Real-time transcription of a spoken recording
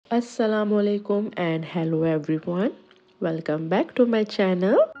Assalamu alaikum and hello everyone. Welcome back to my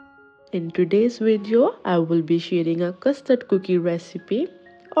channel. In today's video, I will be sharing a custard cookie recipe,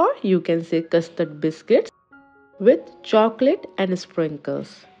 or you can say custard biscuits with chocolate and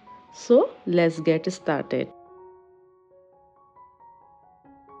sprinkles. So let's get started.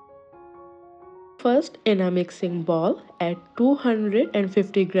 First, in a mixing bowl, add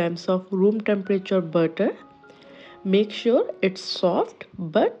 250 grams of room temperature butter. Make sure it's soft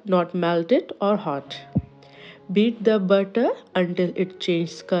but not melted or hot. Beat the butter until it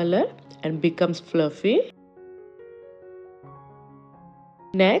changes color and becomes fluffy.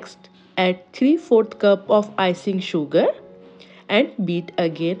 Next, add 3/4 cup of icing sugar and beat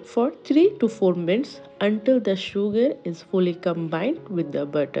again for 3 to 4 minutes until the sugar is fully combined with the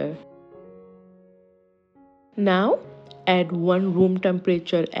butter. Now, add 1 room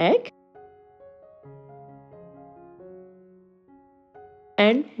temperature egg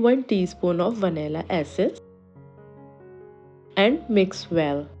and 1 teaspoon of vanilla essence and mix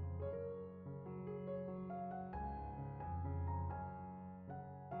well.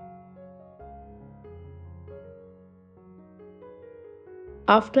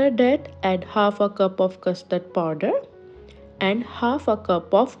 After that, add half a cup of custard powder and half a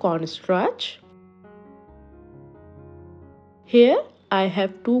cup of cornstarch. Here I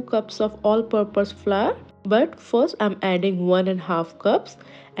have 2 cups of all-purpose flour, but first I'm adding 1.5 cups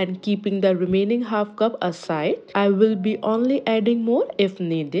and keeping the remaining half cup aside. I will be only adding more if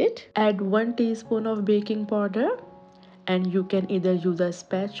needed. Add 1 teaspoon of baking powder and you can either use a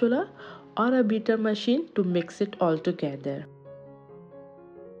spatula or a beater machine to mix it all together.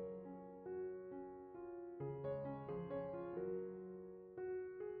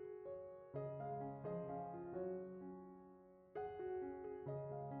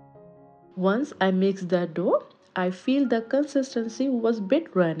 Once I mixed the dough, I feel the consistency was a bit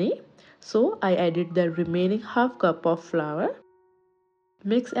runny, so I added the remaining half cup of flour.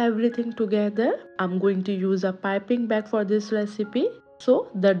 Mix everything together. I'm going to use a piping bag for this recipe, so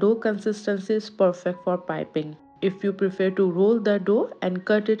the dough consistency is perfect for piping. If you prefer to roll the dough and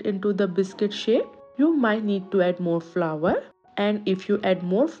cut it into the biscuit shape, you might need to add more flour. And if you add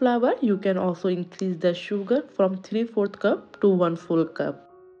more flour, you can also increase the sugar from 3/4 cup to 1 full cup.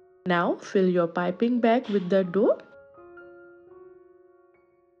 Now fill your piping bag with the dough.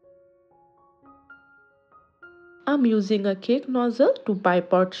 I'm using a cake nozzle to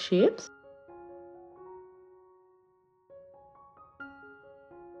pipe out shapes.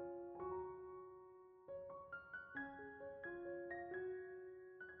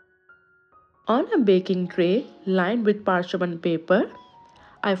 On a baking tray lined with parchment paper,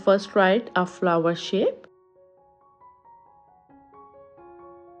 I first write a flower shape.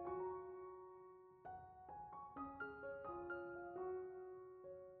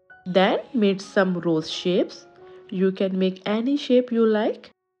 Then made some rose shapes. You can make any shape you like.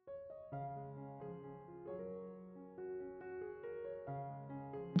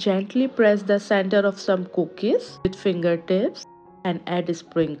 Gently press the center of some cookies with fingertips and add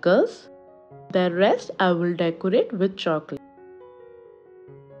sprinkles. The rest I will decorate with chocolate.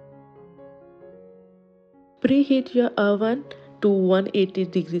 Preheat your oven to 180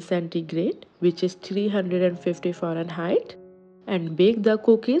 degrees centigrade, which is 350 Fahrenheit, and bake the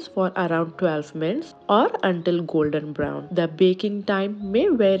cookies for around 12 minutes or until golden brown. The baking time may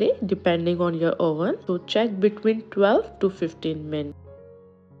vary depending on your oven, so check between 12 to 15 minutes.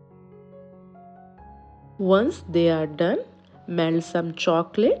 Once they are done, melt some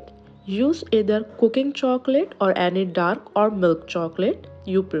chocolate. Use either cooking chocolate or any dark or milk chocolate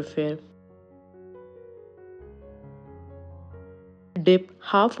you prefer. Dip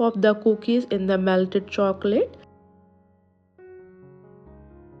half of the cookies in the melted chocolate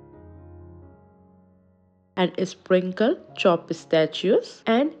and sprinkle chopped pistachios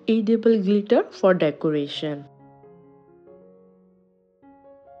and edible glitter for decoration.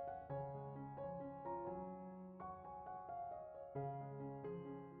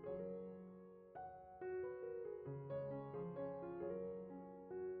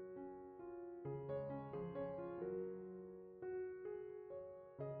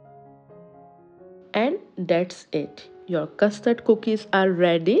 And that's it. Your custard cookies are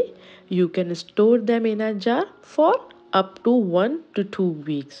ready. You can store them in a jar for up to 1 to 2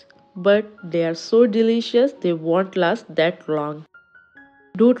 weeks. But they are so delicious they won't last that long.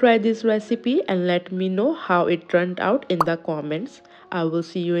 Do try this recipe and let me know how it turned out in the comments. I will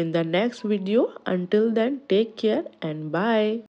see you in the next video. Until then, take care and bye.